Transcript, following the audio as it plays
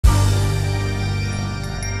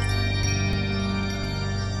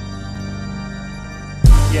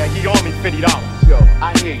he owe me $50. Yo,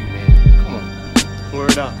 I hear you, man. Come on.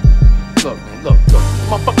 Word up. Look, man, look.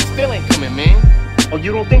 Motherfucker still ain't coming, man. Oh,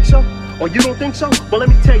 you don't think so? Oh, you don't think so? Well, let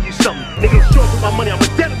me tell you something. Nigga, show up with my money, I'm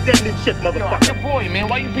a dead this shit, motherfucker. Yo, I'm your boy, man.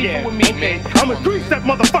 Why you beefing with me, man? I'm a three-step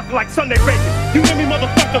motherfucker like Sunday Bacon. You hear me,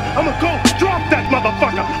 motherfucker? I'ma go drop that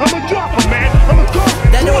motherfucker. I'ma drop him, man. I'ma go.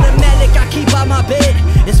 That automatic I keep by my bed.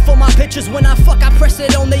 It's for my bitches when I fuck, I press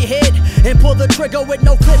it on their head and pull the trigger with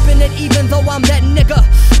no clip in it, even though I'm that nigga.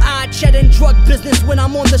 I chat in drug business when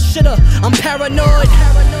I'm on the shitter. I'm paranoid.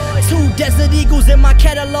 2 Desert Eagles in my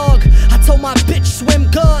catalog. I told my bitch swim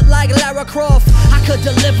good like Lara Croft. I could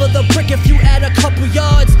deliver the brick if you add a couple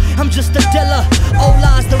yards. I'm just a dealer.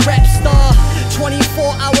 Ola's the rap star.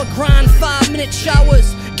 24-hour grind, 5-minute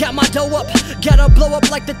showers. Got my dough up, gotta blow up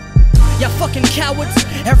like the y'all fucking cowards.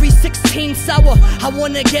 Every 16 sour, I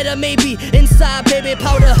wanna get a maybe. Inside baby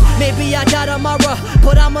powder, maybe I die tomorrow,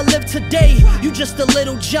 but I'ma live today. You just a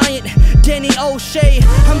little giant, Danny O'Shea.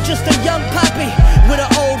 I'm just a young poppy with an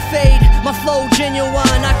old fade. My flow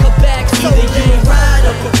genuine, I could back so either you ride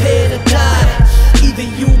or prepare to die. Either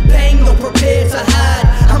you bang or prepare to hide.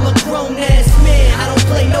 I'm a grown ass man, I don't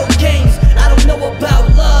play no games. I don't know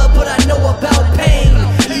about love, but I know about pain.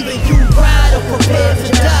 Either you ride or prepare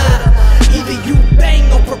to die. Either you bang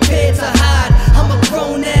or prepare to hide. I'm a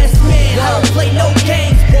grown ass man, I don't play no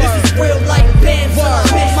games. This is real life band till I'm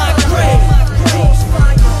in my grave.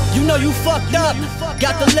 You know you fucked up,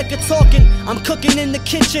 got the liquor talking. I'm cooking in the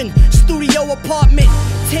kitchen, studio apartment.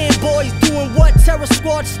 10 boys doing what Terror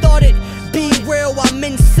Squad started. Be real, I'm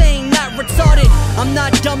insane, not retarded. I'm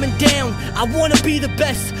not dumbing down, I wanna be the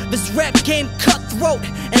best. This rap game cutthroat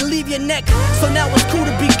and leave your neck. So now it's cool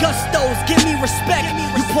to be gustos, give me respect.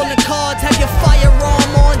 You pulling cards, have your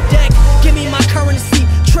firearm on deck. Give me my currency,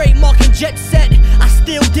 trademark and jet set. I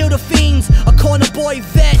still deal the fiends, a corner boy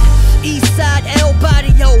vet. Eastside El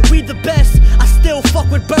Barrio, we the best. I still fuck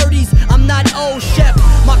with birdies, I'm not old chef.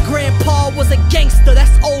 My grandpa was a gangster,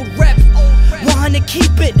 that's old rep. 100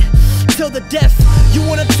 keep it till the death. You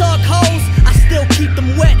wanna talk hoes? I still keep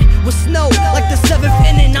them wet with snow like the 7th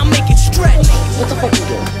inning. I make it stretch. What the fuck you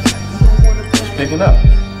doing? Just picking up.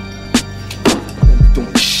 You gonna be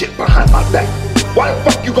doing shit behind my back. Why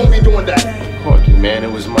the fuck you gonna be doing that? Corky, man,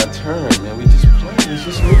 it was my turn, man. We just played. It's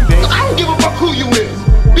just me, baby. I don't give a fuck who you is.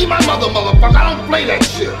 Be my mother, motherfucker. I don't play that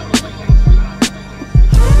shit.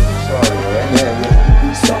 Sorry, man. Yeah,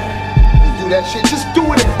 be sorry. You do that shit, just do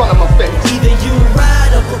it in front of my face. Either you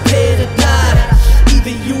ride or prepare to die.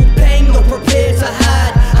 Either you bang or prepare to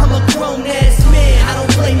hide. I'm a grown ass man, I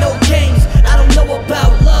don't play no games. I don't know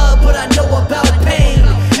about love, but I know about pain.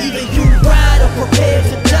 Either you ride or prepare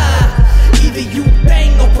to die. Either you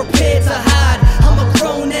bang or prepare to hide. I'm a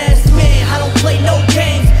grown ass man, I don't play no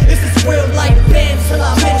games. This is real life band till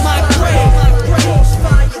I'm in my grave.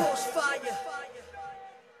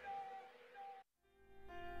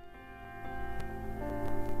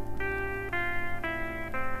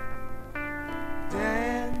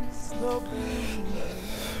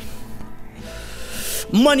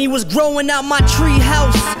 Money was growing out my tree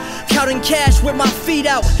house, counting cash with my feet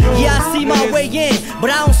out. Yeah, I see my way in, but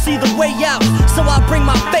I don't see the way out. So I bring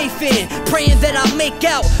my faith in, praying that I make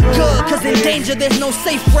out good, cause in danger there's no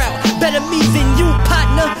safe route. Better me than you,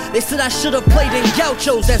 partner. They said I should've played in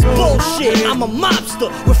gauchos, that's bullshit. I'm a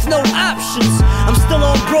mobster with no options. I'm still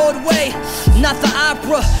on Broadway, not the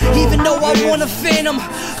opera. Even though I want a phantom,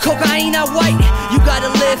 cocaine I white. You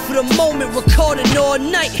gotta live for the moment, recording all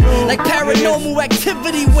night. Like paranormal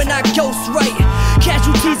activity when I ghost write.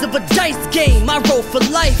 Casualties of a dice game, I roll for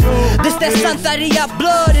life. This that Santeria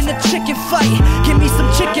blood in a chicken fight. Give me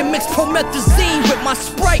some chicken mixed promethazine with my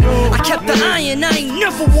Sprite. I kept the iron, I ain't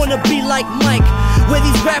never wanna be like Mike. Where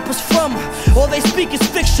these rappers from, all they speak is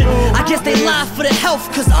fiction. I guess they lie for the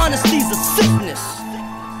health, cause honesty's a sickness.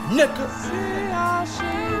 Nigga. See how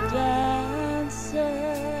she dances,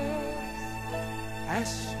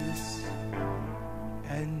 ashes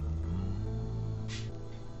and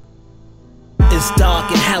It's dark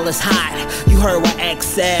and hell is hot. You heard what X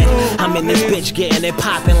said. I'm in this bitch getting it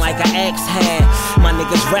popping like an X had. My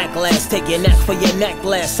niggas reckless, take your neck for your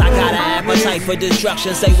necklace. I got an appetite for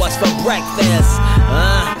destruction, say what's for breakfast.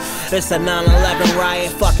 It's a 9/11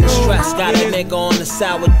 riot, fucking stress. Got a nigga on the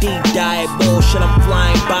sour deep diet. Bullshit, I'm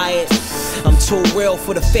flying by it. I'm too real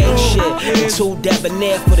for the fake shit, I'm too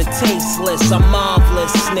debonair for the tasteless. I'm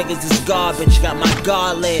marvelous, niggas is garbage. Got my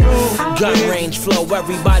guard lit, gun range flow,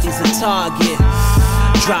 everybody's a target.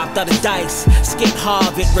 Dropped out of dice, skip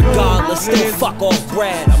Harvard regardless. Still fuck off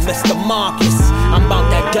bread, I'm Mr. Marcus. I'm about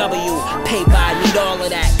that W, paper, I need all of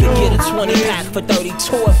that. Could get a 20 pack for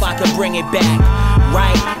 32 if I could bring it back.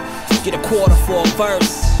 Right, get a quarter for a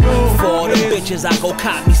verse. For all the bitches, I go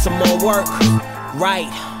cop me some more work.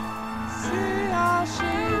 Right. See how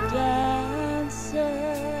she dances.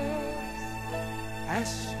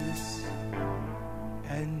 Ashes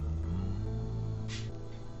and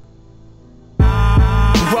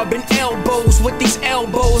Rubbing elbows with these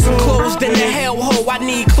elbows enclosed in a hellhole. I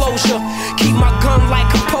need closure. Keep my gun like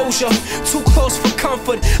composure. Too close for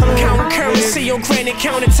comfort. I'm counting currency on granite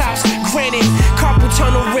countertops. Granted, carpal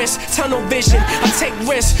tunnel wrist, tunnel vision. I take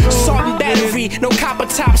risks. Salt and battery, no copper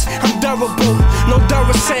tops. I'm durable, no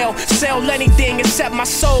Duracell. Sell anything except my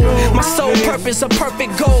soul. My sole purpose, a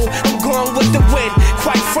perfect goal. I'm going with the wind.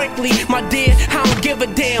 Quite frankly, my dear, I don't give a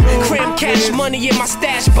damn. Cram cash money in my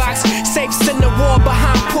stash box. Safes in the wall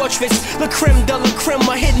behind portraits. La creme de la creme,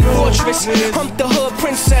 a hidden fortress. Hump the hood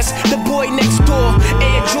princess, the boy next door.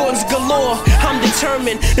 Air Jordans galore. I'm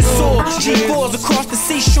determined to soar. G4s across the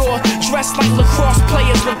seashore. Dressed like lacrosse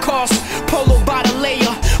players, Lacoste. Polo by the layer.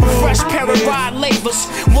 A fresh pair of ride labors.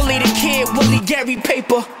 Willie the Kid, Willie Gary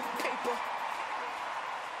paper.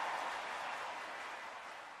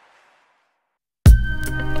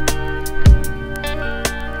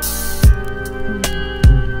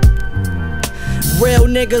 Real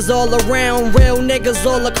niggas all around, real niggas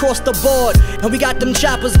all across the board. And we got them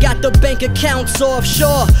choppers, got the bank accounts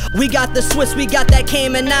offshore. We got the Swiss, we got that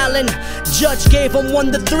Cayman Island. Judge gave them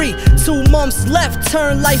 1 to 3, 2 months left,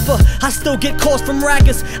 turn lifer. I still get calls from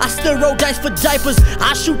rackers, I still roll dice for diapers.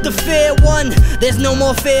 I shoot the fair one, there's no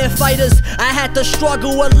more fair fighters. I had to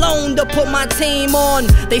struggle alone to put my team on.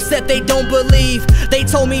 They said they don't believe, they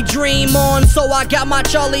told me dream on. So I got my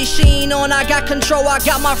Charlie Sheen on, I got control, I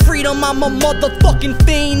got my freedom. I'm a motherfucking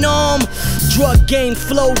phenom. Drug game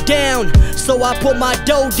flow down, so I put my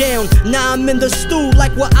dough down. Now I'm in the stew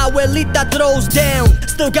like what Abuelita throws down.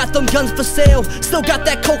 Still got them guns for sale, still got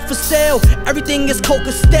that coke for sale. Everything is coke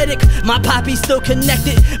aesthetic, my poppy's still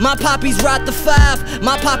connected. My poppies ride the 5,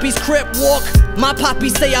 my poppies crip walk. My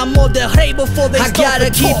poppies say I'm more than hey before they start to talk. I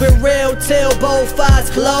gotta keep it real till both eyes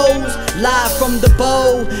closed. Live from the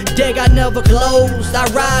bodega, I never closed. I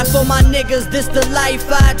ride for my niggas, this the life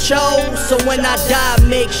I chose. So when I die,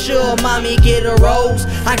 make sure mommy get a rose.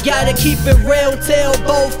 I gotta keep it real till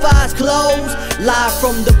both eyes closed. Live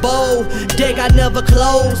from the bodega, I never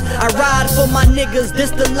closed. I ride for my niggas,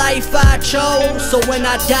 this the life I chose. So when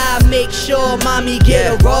I die, make sure mommy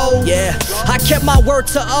get a rose. Yeah, I kept my word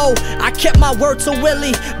to O, I kept my word to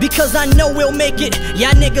Willie, because I know we'll make it.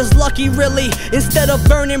 Y'all niggas lucky really. Instead of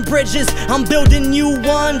burning bridges, I'm building new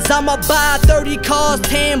ones. I'ma buy 30 cars,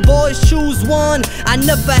 10 boys, choose one. I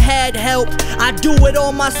never had help, I do it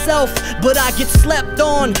all myself, but I get slept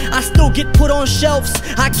on, I still get put on shelves.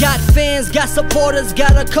 I got fans, got supporters,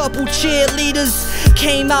 got a couple cheerleaders.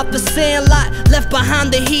 Came out the sand lot, left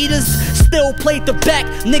behind the heaters. Still played the back,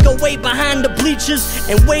 nigga way behind the bleachers.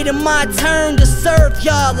 And waiting my turn to serve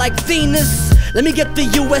y'all like Venus. Let me get the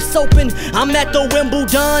US Open, I'm at the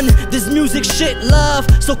Wimbledon. This music shit love,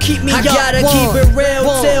 so keep me up. I gotta keep it real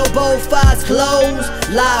till both eyes closed.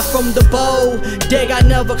 Live from the bodega, I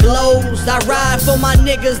never closed. I ride for my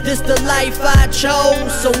niggas, this the life I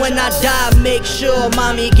chose. So when I die, make sure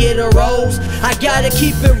mommy get a rose. I gotta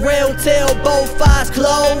keep it real till both eyes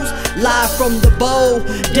closed. Live from the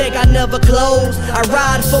bodega, I never closed. I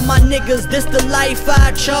ride for my niggas, this the life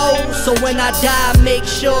I chose. So when I die, make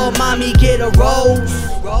sure mommy get a rose.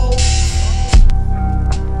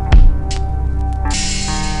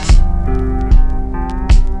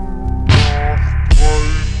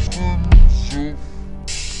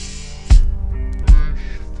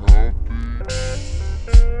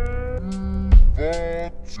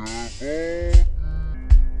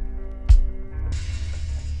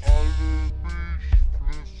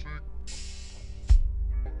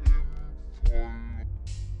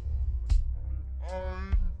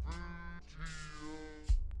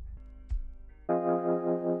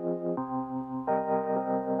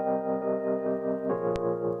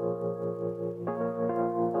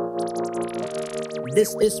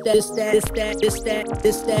 This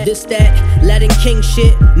that Latin King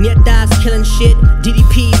shit. Nietas killing shit.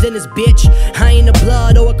 DDP's in his bitch. I ain't a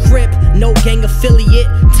blood or a crip, no gang affiliate.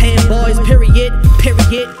 10 boys, period.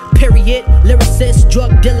 Lyricist,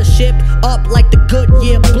 drug dealership, up like the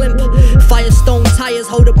Goodyear blimp. Firestone tires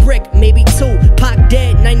hold a brick, maybe 2. Pac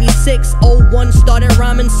dead, 96, 01 started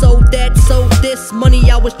rhyming, so that, so this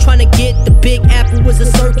money I was trying to get. The Big Apple was a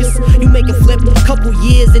circus. You make a flip, couple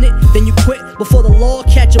years in it, then you quit. Before the law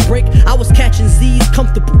catch a break, I was catching Z's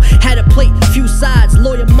comfortable. Had a plate, few sides,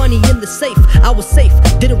 lawyer money in the safe. I was safe,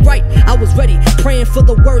 did it right, I was ready. Praying for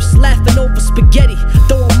the worst, laughing over spaghetti.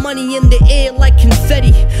 Throwing money in the air like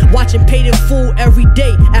confetti. Watching Paid in Full every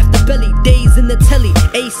day. After belly days in the telly.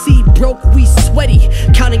 AC broke, we sweaty.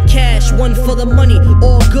 Counting cash, 1 for the money,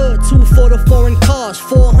 all good. 2 for the foreign cars,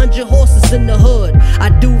 400 horses in the hood. I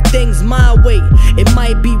do things my way, it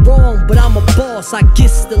might be wrong, but I'm a boss. I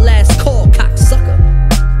guess the last call, cocksucker.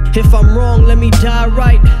 If I'm wrong, let me die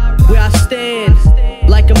right where I stand,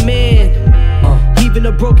 like a man. Even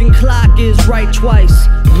a broken clock is right twice.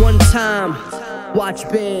 1 time, watch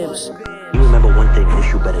Bamz. You remember one thing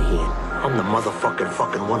this you better hear. I'm the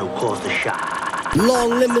motherfucking one who calls the shot. Long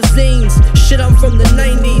limousines, shit, I'm from the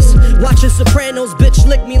 90s. Watching Sopranos, bitch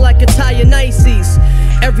lick me like Italian ices.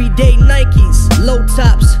 Everyday Nikes, low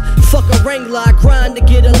tops. Fuck a Wrangler, I grind to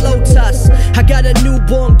get a Lotus. I got a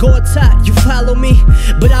newborn Gortat, you follow me?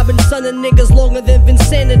 But I've been sunning niggas longer than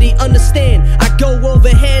Vinsanity. Understand, I go over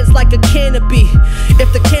heads like a canopy.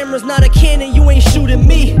 If the camera's not a cannon, you ain't shooting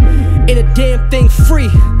me. Ain't a damn thing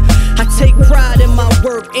free. I take pride in my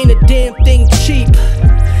work, ain't a damn thing cheap.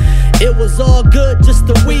 It was all good just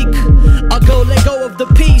a week ago, let go of the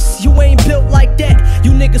peace. You ain't built like that. You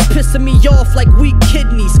niggas pissing me off like weak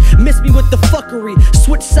kidneys. Miss me with the fuckery,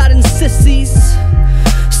 switch side and sissies.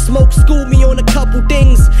 Smoke schooled me on a couple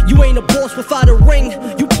things. You ain't a boss without a ring,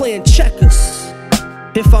 you playing checkers.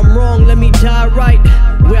 If I'm wrong, let me die right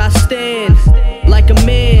where I stand, like a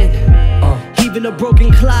man. Even a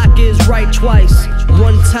broken clock is right twice.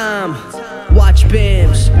 1 time, watch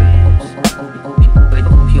Bamz.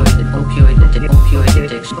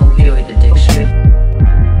 Opioid addiction.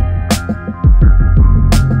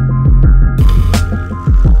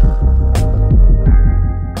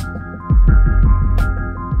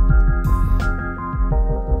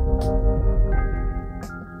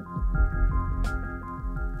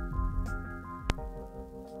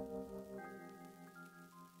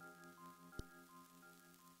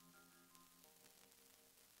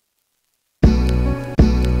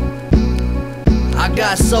 I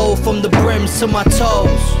got soul from the brims to my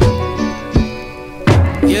toes.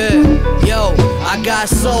 Yeah, yo, I got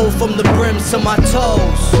soul from the brims to my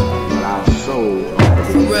toes.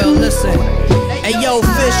 For real, listen. Hey yo,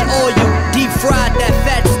 fish oil, deep fried that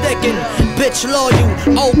fat stickin'. Bitch loyal,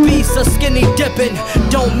 obese or skinny dippin'.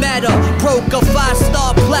 Don't matter, broke a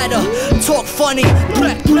 5-star platter. Talk funny,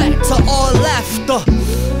 black to all laughter.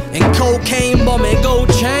 And cocaine bumming, gold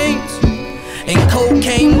chains. And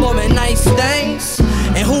cocaine bumming, nice things.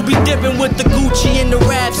 And who be dipping with the Gucci and the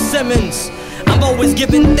Raf Simmons? I'm always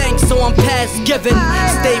giving thanks, so I'm past giving.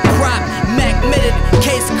 Stay prop, Mac minute,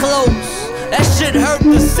 case closed. That shit hurt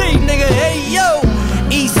to see, nigga, hey yo.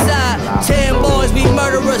 East side, 10 boys be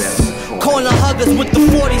murderers. Corner huggers with the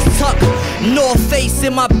 40s tucked. North face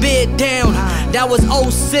in my bed down. That was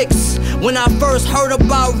 06 when I first heard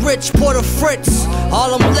about Rich Porter Fritz.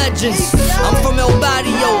 All them legends. I'm from El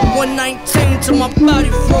Barrio, 119 to my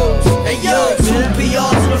body froze. Hey yo, 2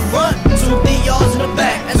 PRs in the front, 2 DRs in the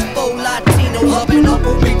back. That's 4 Latinos up in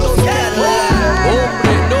Uncle Rico's Cadillac.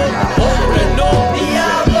 Hombre no, hombre no,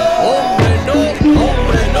 Diablo. Hombre no,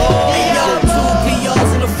 hombre no. Hey yo, 2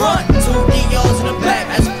 PRs in the front, 2 DRs in the back.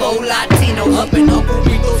 That's 4 Latinos up in Uncle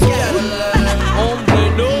Rico's Cadillac. Hombre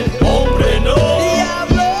no, hombre no,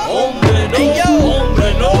 Diablo. Hombre no, hombre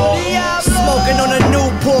no. Smoking on a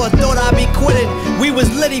Newport, thought I'd be quitting. We was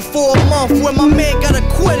litty for a month when my man got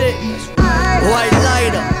acquitted. White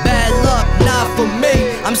lighter, bad luck, not for me.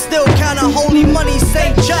 I'm still kinda holy money,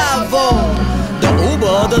 St. Chavo. The Uber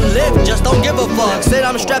or the Lyft, just don't give a fuck. Said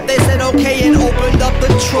I'm strapped, they said okay and opened up the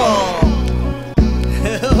trunk.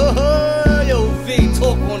 Yo, V,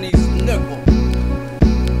 talk on these nickels.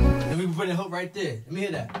 Let me put the hook right there. Let me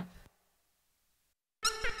hear that.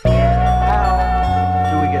 How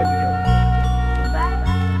do we get it?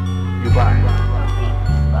 You buy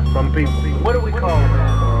from people. What do we call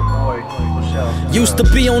that? Used to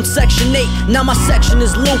be on Section 8, now my section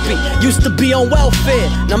is loopy. Used to be on welfare,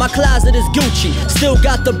 now my closet is Gucci. Still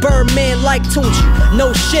got the Birdman like Tunchi.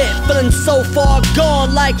 No shit, feeling so far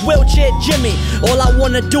gone like wheelchair Jimmy. All I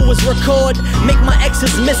wanna do is record, make my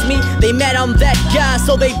exes miss me. They mad I'm that guy,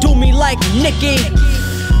 so they do me like Nicki.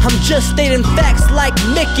 I'm just stating facts like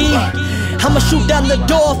Mickey. I'ma shoot down the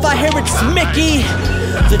door if I hear it's Mickey.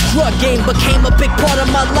 The drug game became a big part of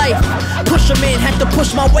my life. Pusha man had to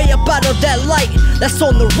push my way up out of that light. That's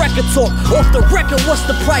on the record talk. Off the record, what's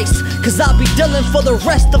the price? Cause I'll be dealing for the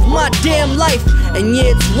rest of my damn life. And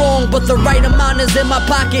yeah, it's wrong, but the right amount is in my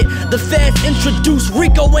pocket. The feds introduce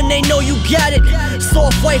Rico when they know you got it.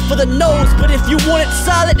 Soft white for the nose, but if you want it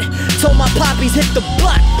solid, told my poppies hit the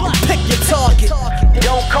block and pick your target.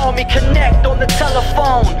 Don't call me Connect on the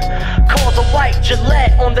telephone. Call the white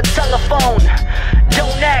Gillette on the telephone.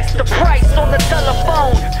 Don't ask the price on the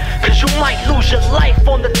telephone, cause you might lose your life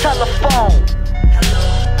on the telephone.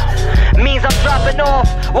 Means I'm dropping off.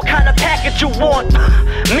 What kind of package you want?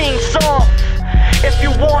 Means soft. If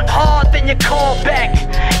you want hard, then you call back.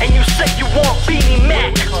 And you say you want Beanie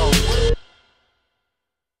Mac.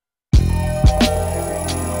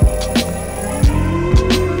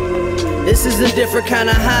 This is a different kind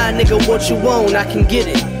of high, nigga. What you want, I can get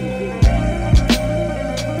it.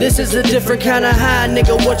 This is a different kind of high,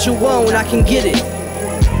 nigga. What you want, I can get it.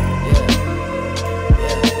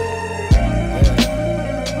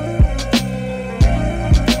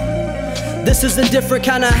 This is a different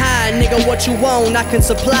kind of high, nigga. What you want, I can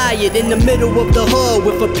supply it. In the middle of the hood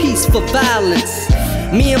with a piece for violence.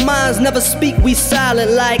 Me and mines never speak, we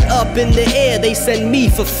silent. Like up in the air, they send me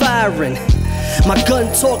for firing. My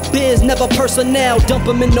gun talk biz, never personnel. Dump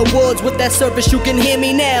 'em in the woods with that service, you can hear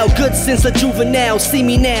me now. Good sense of juvenile, see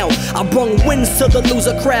me now. I brung wins to the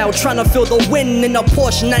loser crowd, tryna feel the wind in a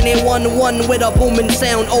Porsche 911 with a booming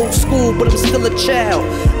sound. Old school, but I'm still a child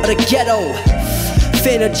of the ghetto.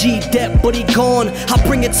 Fan of G-Dep, but he gone. I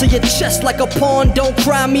bring it to your chest like a pawn. Don't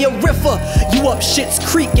cry me a river. You up Shit's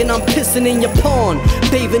Creek and I'm pissing in your pond.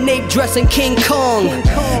 Bathing ape dressing King Kong.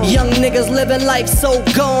 Young niggas living life so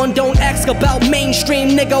gone. Don't ask about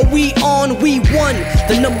mainstream, nigga. We on, we won.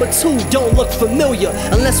 The number 2 don't look familiar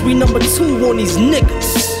unless we number 2 on these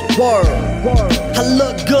niggas. Word. I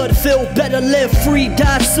look good, feel better, live free,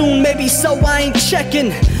 die soon. Maybe so, I ain't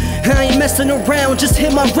checking. I ain't messing around, just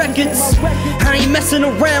hit my records. I ain't messing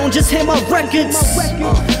around, just hit my records.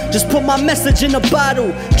 Just put my message in a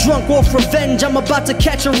bottle. Drunk off revenge, I'm about to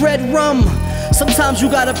catch a red rum. Sometimes you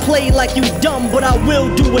gotta play like you dumb, but I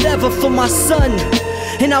will do whatever for my son.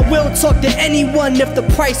 And I will talk to anyone if the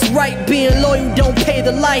price right. Being loyal, don't pay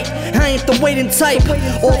the light. I ain't the waiting type.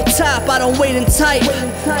 Off top, I don't wait and type.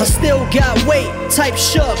 I still got weight, type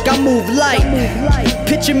shook, I move light.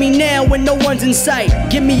 Picture me now when no one's in sight.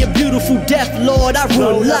 Give me a beautiful death, Lord, I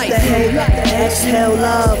rule life. Exhale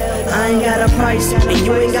love, I ain't got a price, and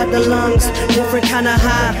you ain't got the lungs. Different kind of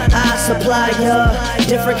high, I supply ya.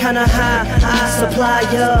 Different kind of high, I supply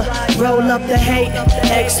ya. Roll up the hate,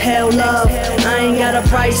 exhale love, I ain't got a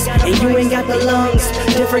price, and you ain't got the lungs.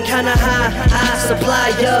 Different kind of high, I supply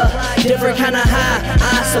ya. Different kind of high,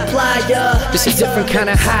 I supply ya. This is different kind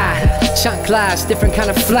of high. Chunk glass, different kind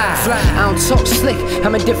of fly. I don't talk slick,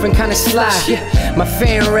 I'm a different kind of slide. Yeah. My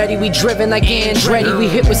fan ready, we driven like Andretti. We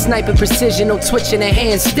hit with sniper precision, no twitching and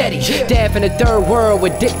hands steady. Dab in the third world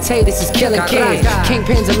where dictators is killing kids.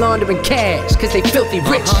 Kingpins are laundering cash, cause they filthy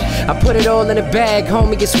rich. I put it all in a bag,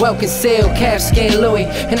 homie, it's well concealed. Calfskin Louis,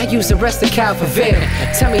 and I use the rest of Cal for veil.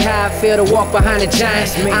 Tell me how I feel to walk behind a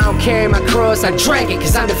giant. I don't carry my cross, I drag it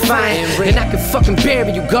cause I'm defiant. And I can fucking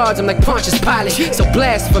bury you guards, I'm like Pontius Pilate. So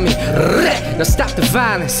blasphemy, now stop the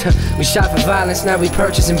violence. We shot for violence, now we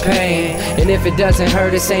purchasing pain. And if it doesn't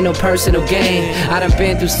hurt, this ain't no personal gain. I done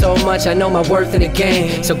been through so much, I know my worth in the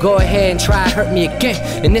game. So go ahead and try hurt me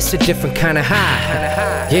again, and it's a different kind of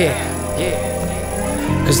high. Yeah.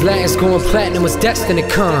 Cause Latin's going platinum was destined to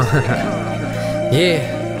come.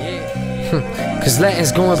 Yeah. Cause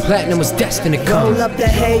Latin's going platinum was destined to come. Roll up the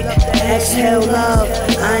hate, exhale love,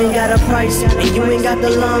 I ain't got a price, and you ain't got the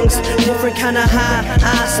lungs. Different kind of high,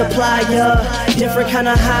 I supply ya. Different kind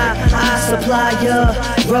of high, I supply ya.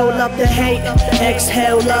 Roll up the hate,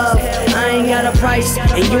 exhale love, I ain't got a price,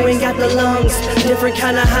 and you ain't got the lungs. Different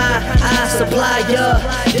kind of high, I supply ya.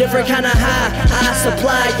 Different kind of high, I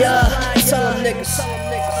supply ya. Tell them niggas.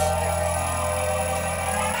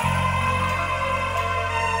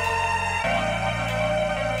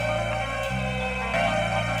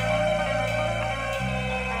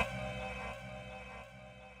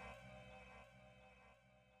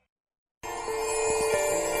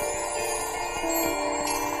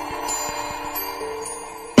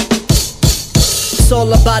 It's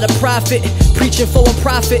all about a profit, preaching for a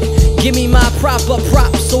profit. Give me my proper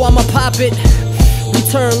prop, so I'ma pop it. We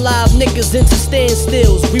turn live niggas into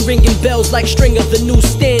standstills. We ringing bells like Stringer, the new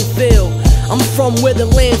Stanfield. I'm from where the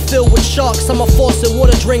land filled with sharks. I'm a faucet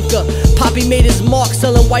water drinker. Poppy made his mark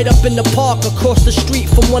selling white up in the park. Across the street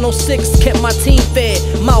from 106, kept my team fed.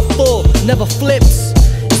 Mouth full, never flips.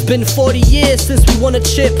 It's been 40 years since we won a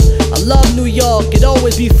chip. I love New York, it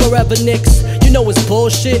always be forever Knicks. You know it's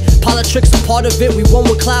bullshit, politics a part of it. We won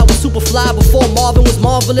with Clyde, with Superfly, before Marvin was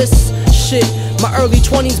marvelous. Shit, my early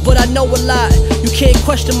 20s, but I know a lot. You can't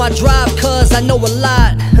question my drive, cause I know a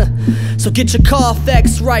lot. So get your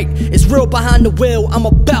Carfax right, it's real behind the wheel. I'm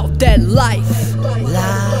about that life.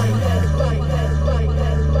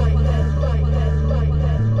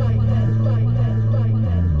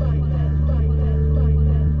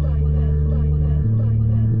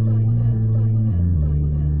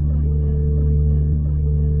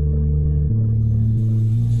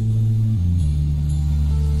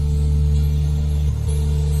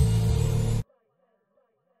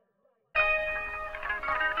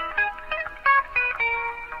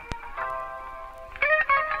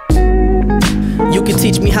 You can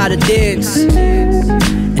teach me how to dance,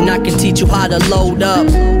 and I can teach you how to load up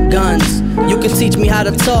guns. You can teach me how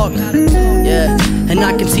to talk, yeah, and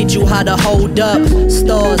I can teach you how to hold up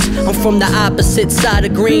stars. I'm from the opposite side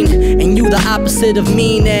of green, and you the opposite of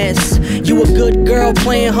mean ass. You a good girl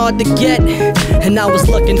playing hard to get, and I was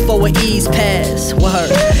looking for an ease pass.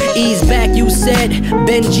 Word, ease back you said,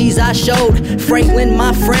 Benji's I showed, Franklin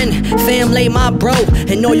my friend, family my bro,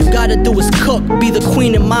 and all you gotta do is cook, be the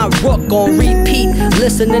queen of my rook on repeat,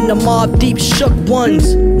 listening to Mobb Deep shook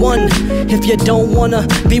ones. One, if you don't wanna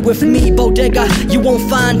be with me, Bodega, you won't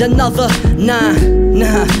find another. Nah,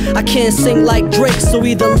 I can't sing like Drake, so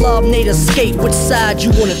either love, Nate, escape. Which side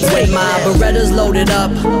you wanna take? When my Beretta's loaded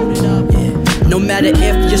up, no matter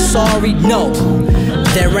if you're sorry, no,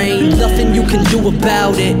 there ain't nothing you can do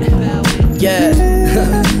about it. Yeah,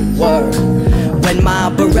 word. When my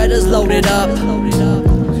Beretta's loaded up,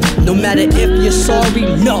 no matter if you're sorry,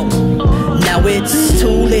 no, now it's too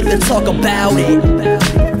late to talk about it.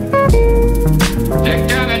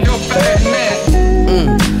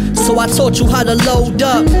 So I taught you how to load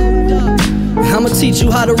up, I'ma teach you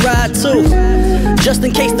how to ride too, just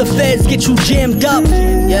in case the feds get you jammed up.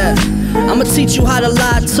 Yeah, I'ma teach you how to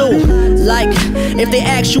lie too. Like, if they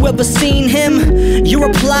ask you ever seen him, you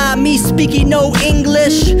reply, me speaking no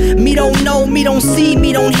English. Me don't know, me don't see,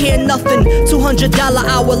 me don't hear nothing. $200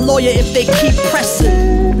 hour lawyer if they keep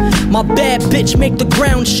pressing. My bad bitch make the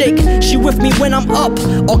ground shake. She with me when I'm up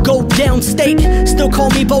or go downstate. Still call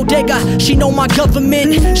me Bodega, she know my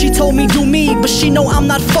government. She told me do me, but she know I'm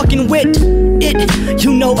not fucking with it.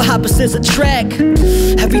 You know opposites attract.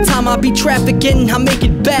 Every time I be trafficking, I make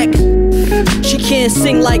it back. She can't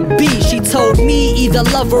sing like B. She told me either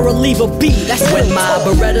love her or leave her be. That's when my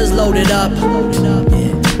Beretta's loaded up.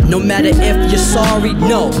 No matter if you're sorry,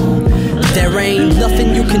 no, there ain't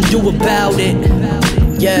nothing you can do about it.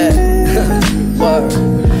 Yeah, word.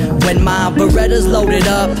 When my Beretta's loaded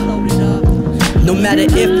up, no matter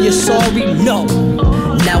if you're sorry, no,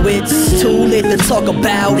 now it's too late to talk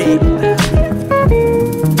about it.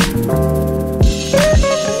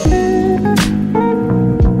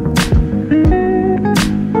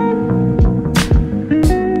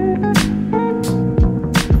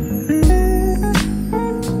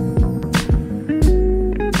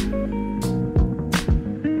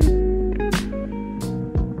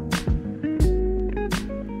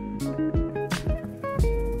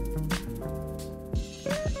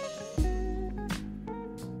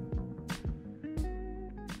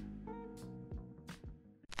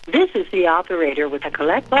 This is the operator with a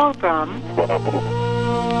collect call from.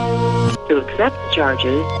 To accept the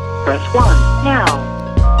charges, press 1 now.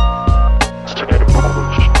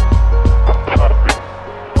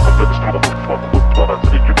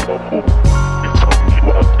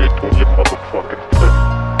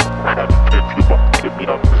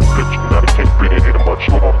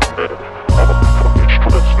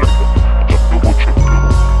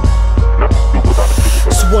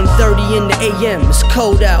 It's 1:30 in the AM, it's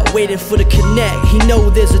cold out, waiting for the connect. He know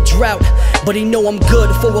there's a drought, but he know I'm good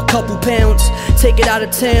for a couple pounds. Take it out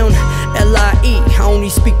of town, L.I.E. I only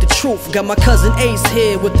speak the truth. Got my cousin Ace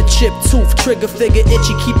here with the chipped tooth. Trigger figure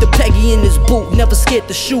itchy, keep the Peggy in his boot. Never scared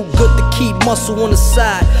to shoot, good to keep muscle on the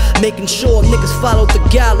side. Making sure niggas follow the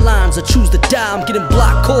guidelines or choose to die. I'm getting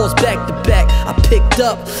block calls back to back. I picked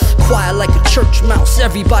up, quiet like a church mouse.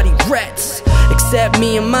 Everybody rats, except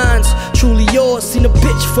me and mine's truly yours. Seen a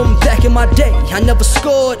bitch from back in my day, I never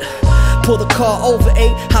scored. Pull the car over,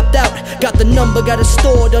 hopped out, got the number, got it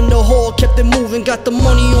stored on the hall, kept it moving, got the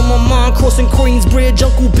money on my mind, crossing Queensbridge,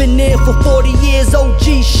 uncle been there for 40 years,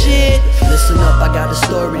 OG shit. Listen up, I got a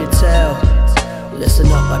story to tell.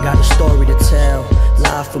 Listen up, I got a story to tell.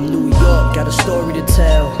 Live from New York, got a story to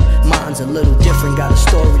tell. Mine's a little different, got a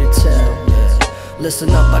story to tell. Yeah.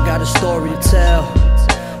 Listen up, I got a story to tell.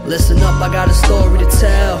 Listen up, I got a story to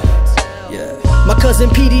tell. Yeah. My cousin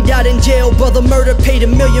Petey died in jail, brother murder, paid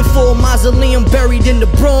 $1 million for a mausoleum buried in the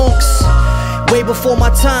Bronx. Way before my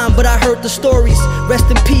time, but I heard the stories. Rest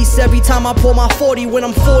in peace every time I pour my 40. When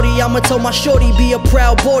I'm 40, I'ma tell my shorty, be a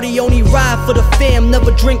proud body. Only ride for the fam,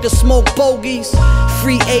 never drink or smoke bogeys.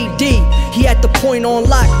 Free AD, he had the point on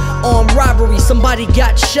lock. Armed robbery, somebody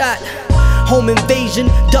got shot. Home invasion,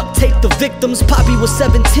 duct tape the victims. Poppy was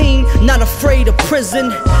 17, not afraid of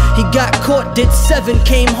prison. He got caught, did 7,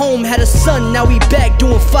 came home, had a son. Now he back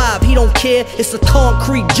doing 5, he don't care. It's a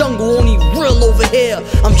concrete jungle, only real over here.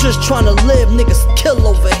 I'm just trying to live, niggas kill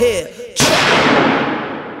over here.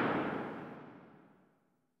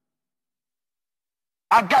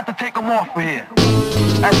 I got to take them off of here.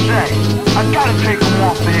 That's right, I gotta take them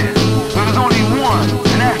off of here. There's only one,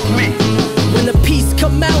 and that's me. When the peace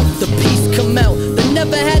come out, the peace come out.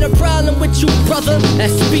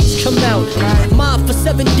 come out. Mob for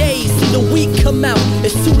 7 days, see the week come out.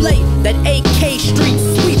 It's too late, that AK street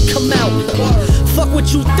sweep come out. Fuck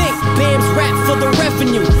what you think, Bamz rap for the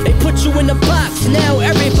revenue. They put you in the box, now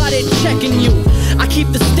everybody checking you. I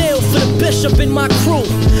keep the steel for the bishop in my crew.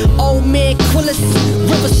 Old man Quillis,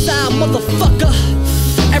 Riverside motherfucker.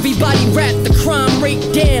 Everybody rap the crime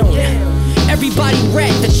rate down. Everybody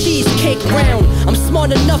rap the cheesecake round. I'm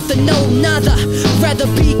smart enough to know nada. Rather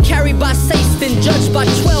be carried by Saints than judged by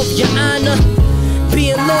 12, your honor.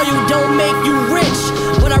 Being loyal don't make you rich,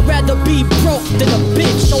 but I'd rather be broke than a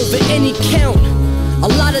bitch over any count. A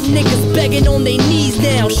lot of niggas begging on their knees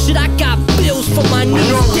now. Shit, I got bills for my knees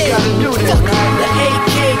down. Fuck, the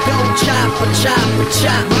AK go chop, chop,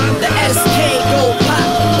 chop. The SK go pop,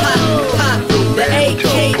 pop, pop. The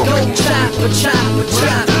AK go chop, chop,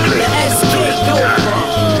 chop. The SK go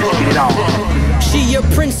pop. She your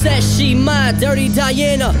princess, she my dirty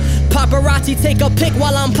Diana. Paparazzi take a pic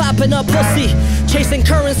while I'm popping a pussy. Chasing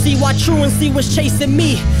currency while truancy was chasing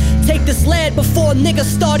me. Take this land before niggas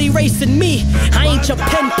start erasing me. I ain't your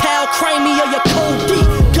pen pal, Crimea or your cold D.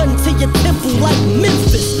 Gun to your temple like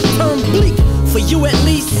Memphis. Turn bleak, for you at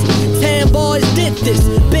least. 10 boys did this.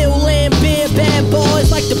 Bill Lambert, bad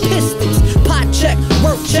boys like the Pistons. Pot check,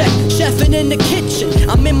 work check, chefing in the kitchen.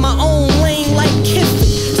 I'm in my own lane like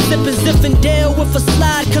Kiffin. Sippin' Zinfandel with a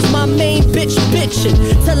slide cause my main bitch bitchin'.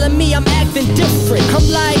 Telling me I'm acting different. I'm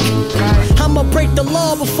like, I'ma break the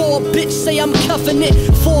law before a bitch say I'm cuffin' it.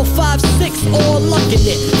 4, 5, 6, all luckin'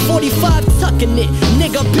 it. 45 tuckin' it.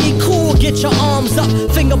 Nigga be cool, get your arms up.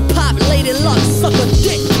 Finger pop, lady luck, suck a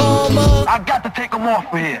dick, karma. I got to take them off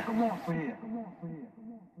for here.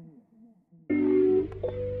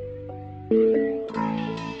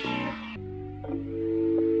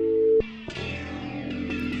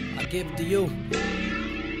 I give it to you.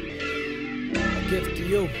 I give it to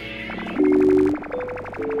you.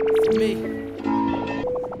 For me.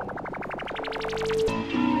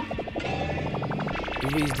 You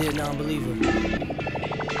reached dead non-believer.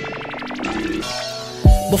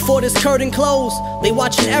 Before this curtain closed, they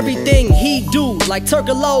watching everything he do, like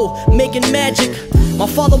Turkalo, making magic. My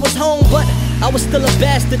father was home, but I was still a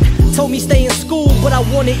bastard. Told me stay in school, but I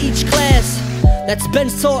wanted each class. That's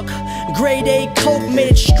Ben's talk. Grade A coke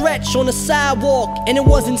made it stretch on the sidewalk, and it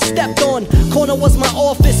wasn't stepped on. Corner was my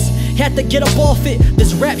office, had to get up off it.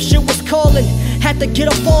 This rap shit was calling, had to get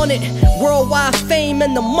up on it. Worldwide fame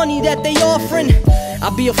and the money that they offering.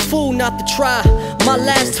 I'd be a fool not to try. My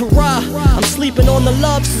last hurrah. I'm sleeping on the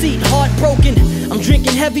love seat, heartbroken. I'm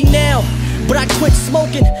drinking heavy now, but I quit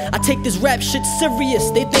smoking. I take this rap shit serious,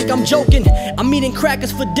 they think I'm joking. I'm eating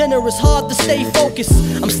crackers for dinner, it's hard to stay focused.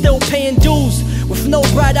 I'm still paying dues, with no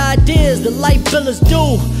bright ideas, the light bill is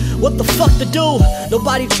due. What the fuck to do?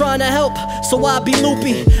 Nobody trying to help, so I be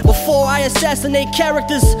loopy. Before I assassinate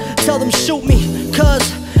characters, tell them shoot me,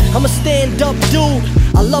 cause I'm a stand-up dude.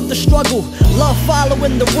 I love the struggle, love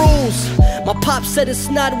following the rules. My pop said it's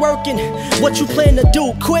not working, what you plan to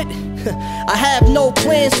do, quit? I have no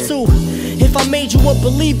plans to. If I made you a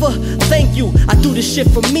believer, thank you. I do this shit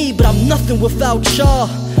for me, but I'm nothing without y'all.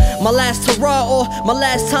 My last hurrah or my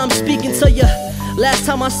last time speaking to ya. Last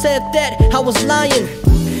time I said that, I was lying.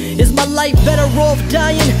 Is my life better off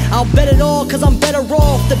dying? I'll bet it all, cause I'm better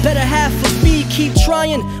off. The better half of me keep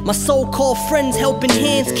trying. My so-called friends helping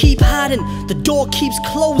hands keep hiding. The door keeps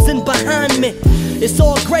closing behind me. It's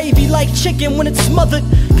all gravy like chicken when it's smothered.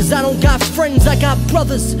 Cause I don't got friends, I got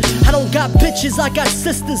brothers. I don't got bitches, I got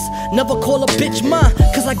sisters. Never call a bitch mine,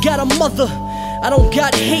 cause I got a mother. I don't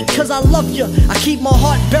got hate cause I love you. I keep my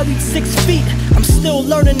heart buried 6 feet. I'm still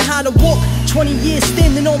learning how to walk, 20 years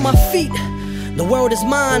standing on my feet. The world is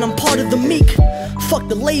mine, I'm part of the meek. Fuck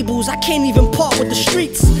the labels, I can't even part with the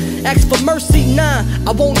streets. Ask for mercy, nah,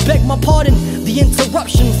 I won't beg my pardon. The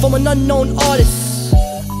interruption from an unknown artist.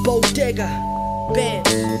 Bodega Bamz,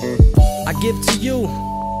 I give to you.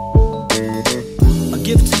 I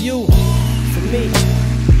give to you, for me.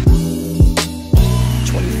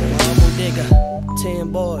 24-hour Bodega,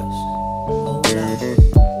 10 boys, hold up.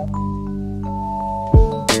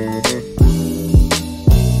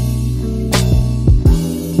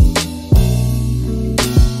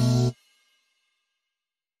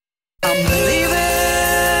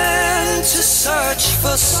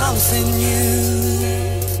 For something new,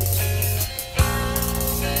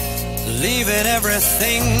 leaving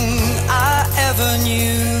everything I ever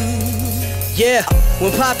knew. Yeah,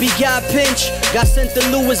 when Poppy got pinched, got sent to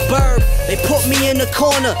Lewisburg. They put me in the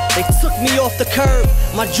corner, they took me off the curb.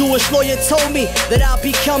 My Jewish lawyer told me that I'll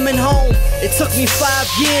be coming home. It took me 5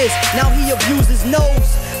 years, now he abused his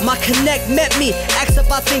nose. My connect met me, asked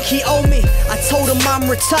if I think he owed me. I told him I'm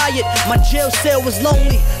retired, my jail cell was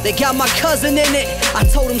lonely. They got my cousin in it, I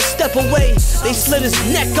told him step away. They slit his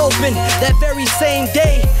neck open that very same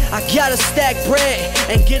day. I gotta stack bread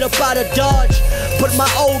and get up out of Dodge. But my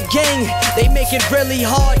old gang, they make it really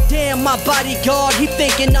hard. Damn, my bodyguard, he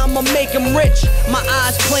thinking I'ma make him rich. My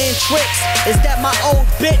eyes playing tricks, is that my old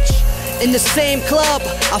bitch? In the same club,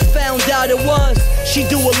 I found out it was. She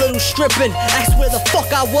do a little stripping, asked where the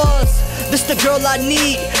fuck I was. This the girl I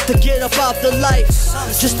need to get up out the life.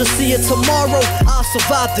 Just to see her tomorrow, I'll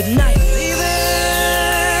survive the night.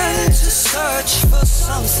 Leaving to search for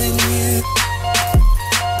something new.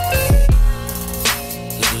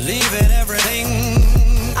 Leaving everything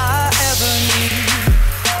I ever knew.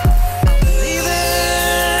 I'm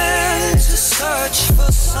leaving to search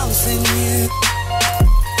for something new.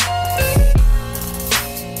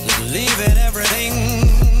 Leaving everything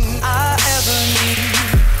I ever knew.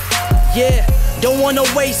 Yeah, don't wanna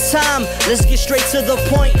waste time, let's get straight to the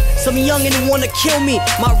point. Some youngin' wanna kill me,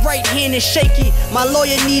 my right hand is shaky. My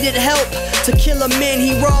lawyer needed help to kill a man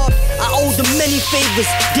he robbed. I owed him many favors,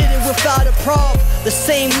 did it without a prob. The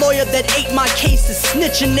same lawyer that ate my case is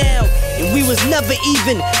snitching now, and we was never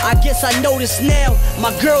even, I guess I noticed now.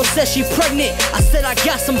 My girl said she pregnant, I said I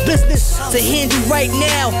got some business to handle right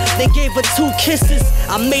now. They gave her 2 kisses,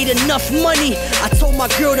 I made enough money. I told my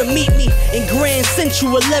girl to meet me in Grand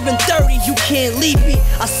Central 11:30, you can't leave me.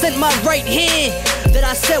 I sent my right hand that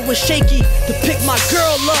I said was shaky to pick my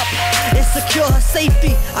girl up and secure her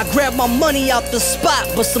safety. I grabbed my money out the spot,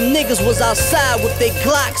 but some niggas was outside with their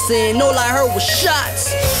Glocks, and all I heard was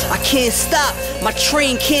shots. I can't stop, my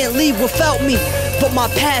train can't leave without me, but my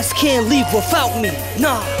past can't leave without me.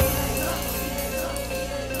 Nah.